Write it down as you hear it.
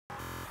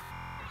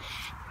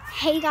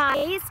Hey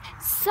guys,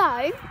 so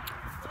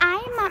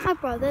I'm at my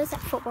brother's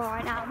at football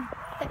right now.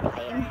 They're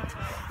playing.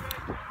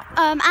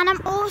 And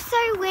I'm also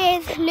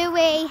with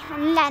Louis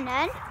and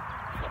Lennon.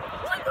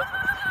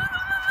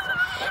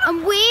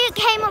 And we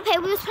came up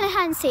here, we was playing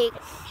hide and seek.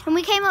 And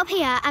we came up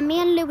here and me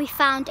and Louis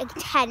found a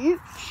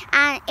tent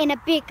and in a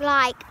big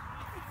I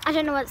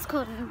don't know what it's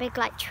called, in a big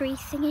tree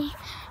thingy.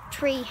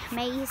 Tree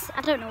maze.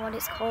 I don't know what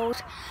it's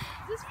called.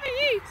 Just for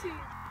you two?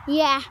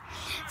 Yeah.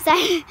 So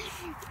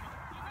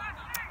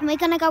we're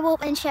gonna go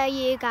up and show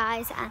you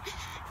guys, and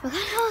we're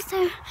gonna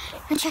also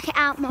go check it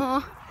out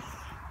more.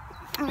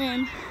 You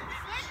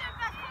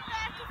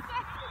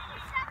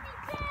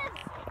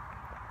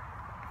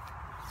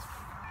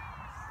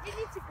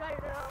need to go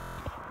now.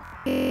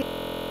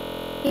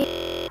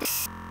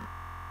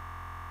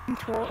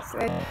 Talk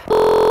through.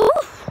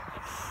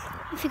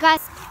 If you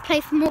guys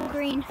play for more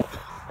green,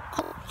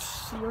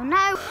 you'll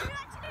know.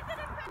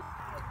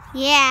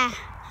 Yeah.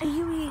 Are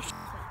you?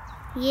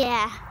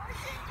 Yeah.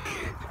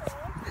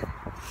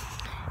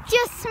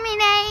 Just my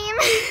name.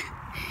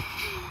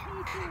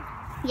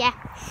 Yeah.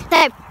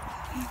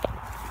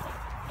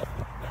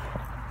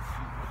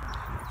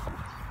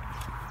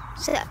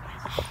 So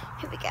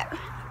here we go.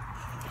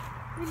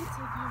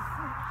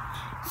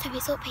 So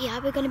it's up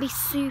here. We're gonna be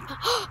super.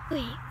 Oh,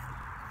 wait.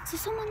 Is there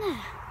someone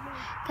there?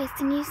 Guys,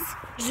 can you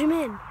zoom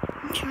in?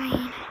 I'm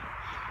trying.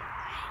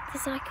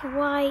 There's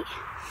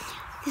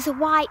a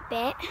white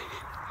bit.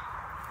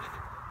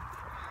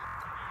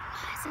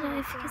 I don't know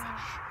if you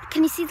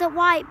can you see the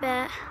white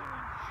bit?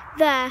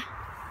 There.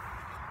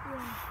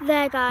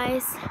 There,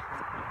 guys.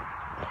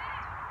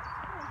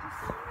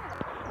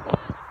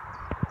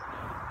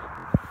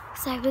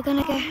 So we're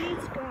gonna go.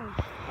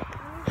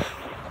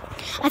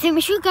 I think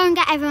we should go and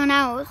get everyone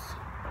else.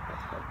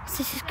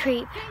 This is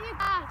creep.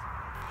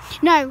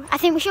 No, I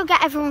think we should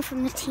get everyone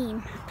from the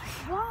team.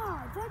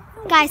 Wow,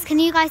 guys, can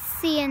you guys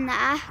see in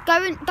there?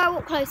 Go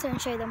up closer and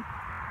show them.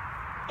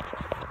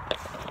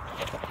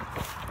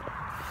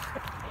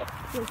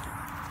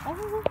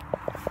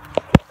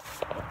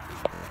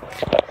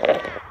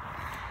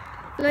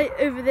 Like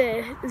over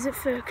there, does it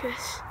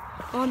focus?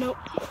 Oh no.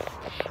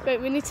 Wait,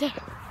 we need to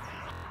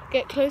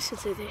get closer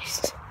to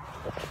this.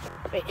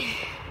 Wait.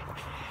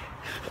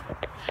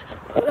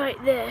 Right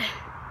there.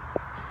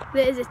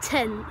 There's a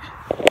tent.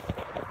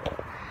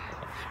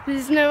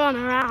 There's no one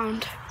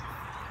around.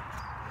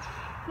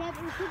 Yeah,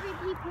 but there could be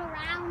people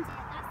around it,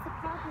 that's the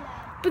problem.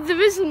 But there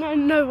isn't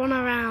no one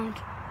around.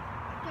 Don't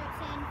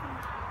say anything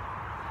now.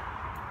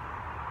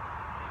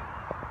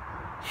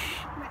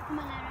 Right, come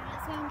on, Aaron,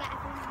 let's go and get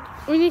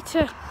everyone. We need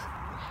to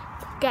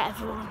get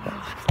everyone.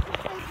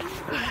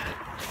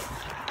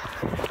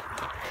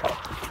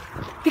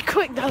 Be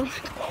quick though.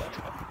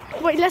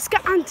 Wait, let's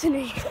get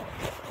Anthony.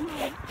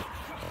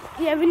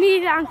 Yeah, we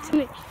need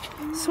Anthony.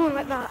 Someone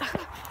like that.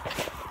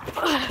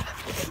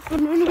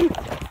 Run.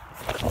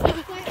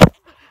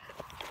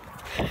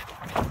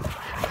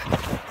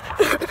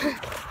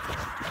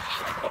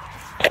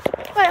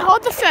 Wait,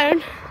 hold the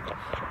phone.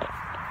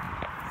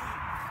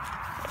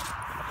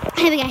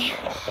 Here we go.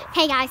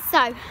 Hey guys,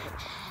 so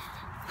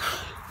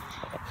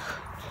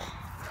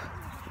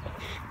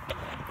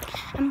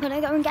I'm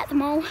gonna go and get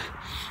them all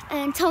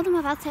and tell them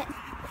about it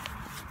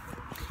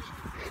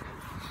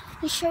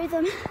and show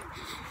them.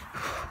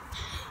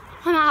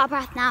 I'm out of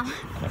breath now.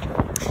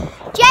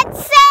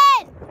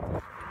 Jensen!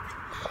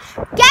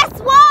 Guess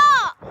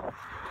what?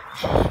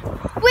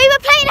 We were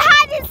playing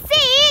hide and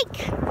seek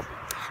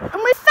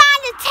and we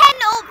found a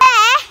tent up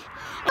there,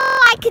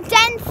 like a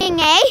den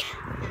thingy.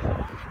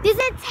 There's a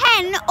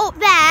tent up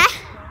there.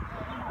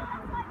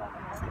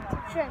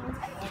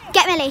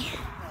 Get Millie.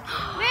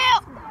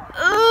 Milk!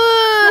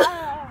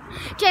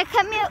 Jake,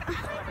 come milk.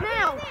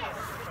 Milk!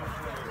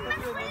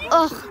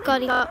 Oh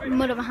God, he got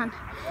mud on my hand.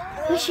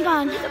 Where's she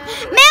gone?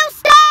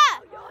 Milster!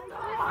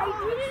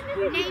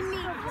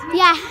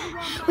 Yeah,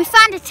 we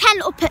found a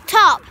tent up at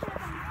top.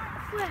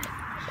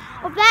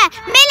 Up there.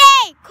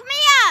 Millie, come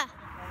here.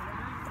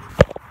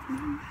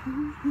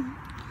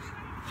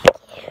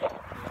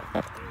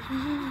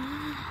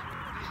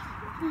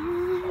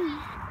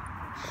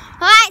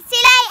 Alright, see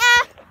you later.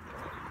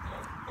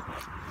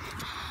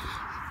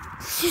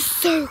 This is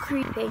so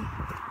creepy.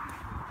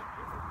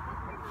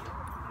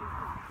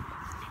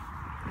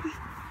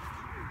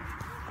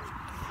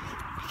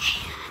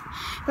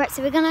 Right,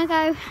 so we're gonna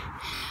go.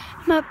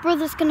 My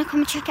brother's gonna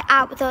come and check it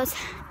out with us.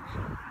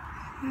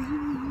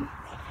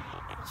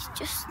 He's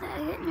just there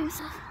getting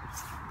himself.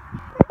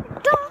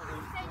 Door!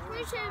 Can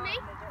you show me?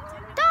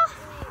 Door!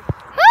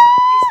 Ah!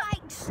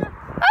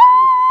 Ah!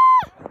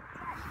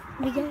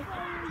 Here we go.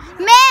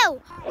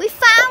 Mel! We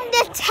found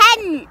a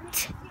tent!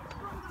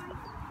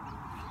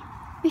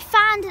 We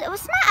found it.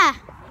 What's the matter?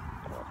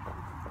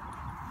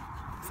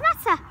 What's the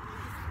matter?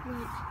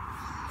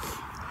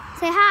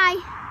 Say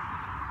hi.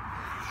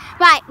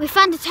 Right, we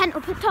found a tent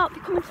up at top.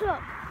 You come on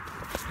top.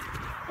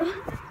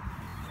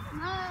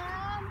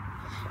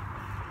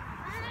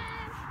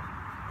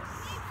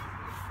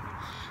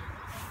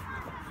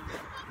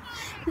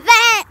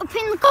 There, up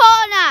in the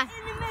corner.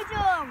 In the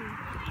middle.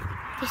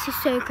 This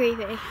so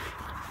creepy.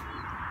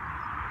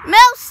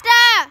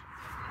 Milster!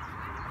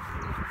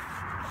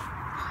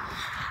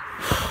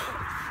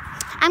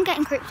 I'm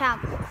getting creeped out.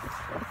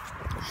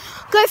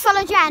 Go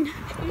follow Jen,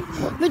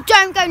 but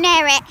don't go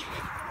near it,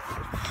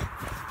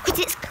 because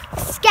it's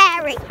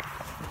scary.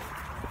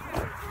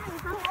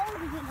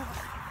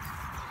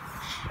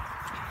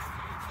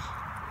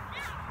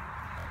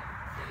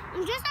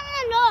 I'm just having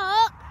a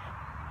look.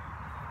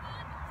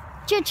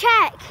 To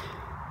check.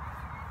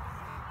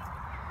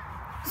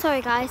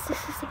 Sorry guys, this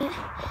is a bit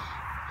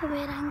a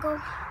weird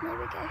angle. There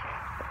we go.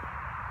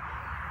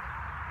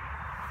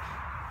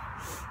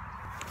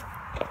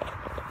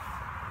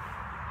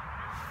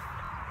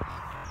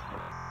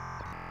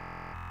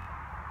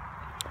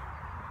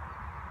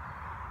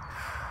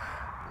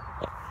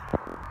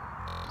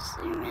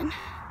 Zoom in.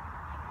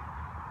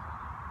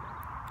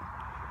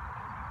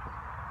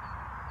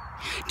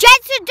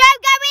 Jensen,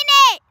 don't go in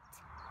it!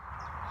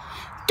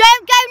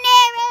 Don't go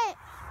near it!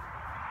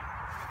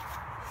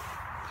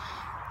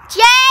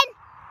 Jen!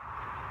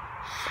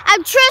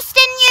 I'm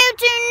trusting you,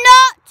 do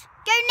not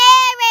go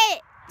near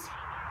it!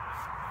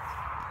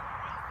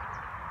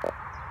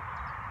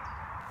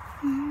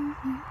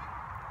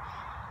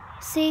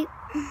 See?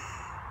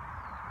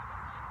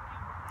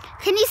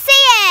 Can you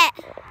see it?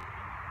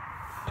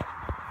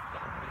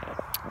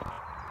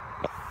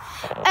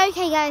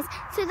 Okay guys,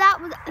 so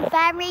that was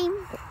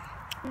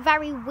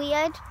very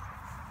weird,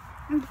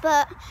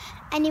 but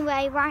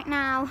anyway, right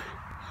now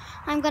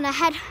I'm gonna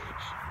head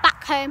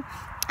back home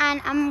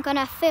and I'm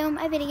gonna film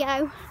a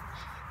video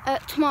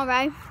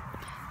tomorrow.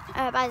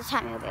 By the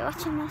time you'll be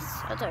watching this,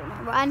 I don't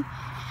know when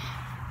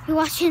you're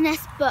watching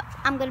this, but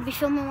I'm gonna be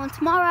filming one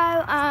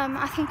tomorrow.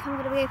 I think I'm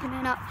gonna be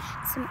opening up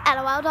some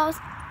LOL dolls.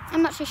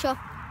 I'm not so sure,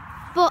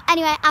 but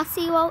anyway, I'll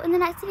see you all in the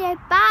next video.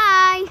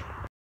 Bye.